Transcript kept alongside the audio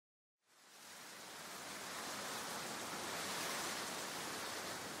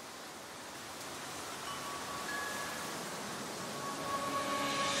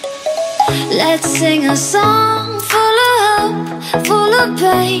Let's sing a song full of hope, full of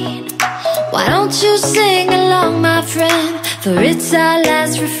pain. Why don't you sing along, my friend? For it's our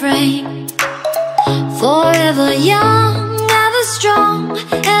last refrain. Forever young, ever strong,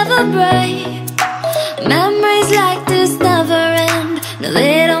 ever brave. Memories like this never end. No,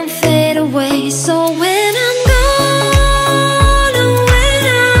 they don't fade away. So when I'm gone, oh, when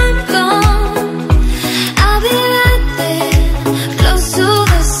I'm gone, I'll be right there, close to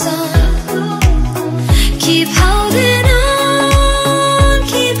the sun. Keep holding on,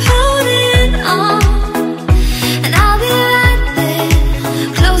 keep holding on, and I'll be right there,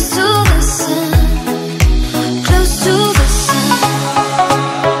 close to the sun, close to the sun.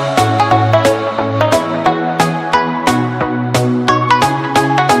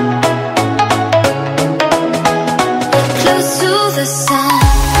 Close to the sun.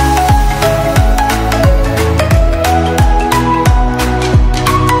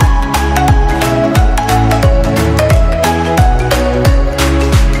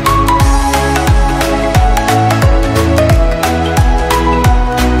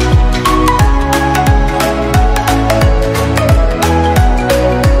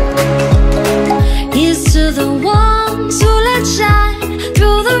 Here's to the ones who let shine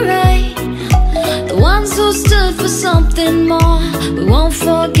through the rain, the ones who stood for something more. We won't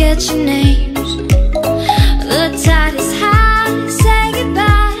forget your names. The tide is high, say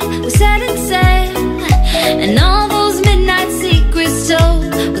goodbye, we're setting sail, and all those midnight secrets told,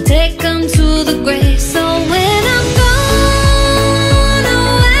 we'll take them to the grave. So when I'm gone, oh,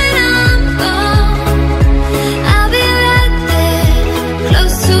 when I'm gone, I'll be right there,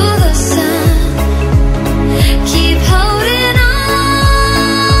 close to the sun. Keep holding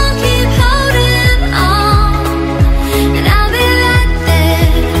on, keep holding on, and I'll be right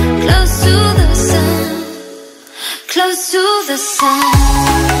there, close to the sun, close to the sun.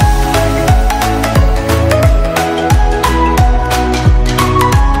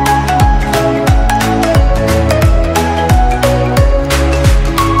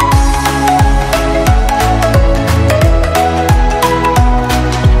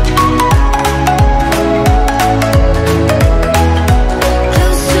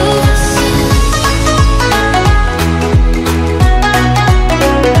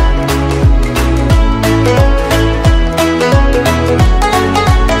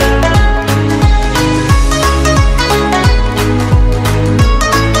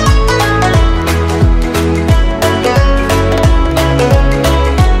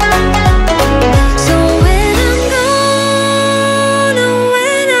 So when I'm gone, oh,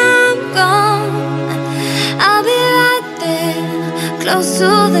 when I'm gone, I'll be right there, close to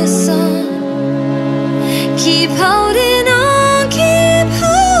the sun. Keep holding on, keep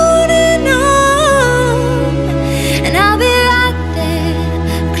holding on, and I'll be right there,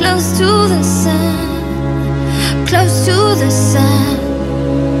 close to the sun, close to the sun.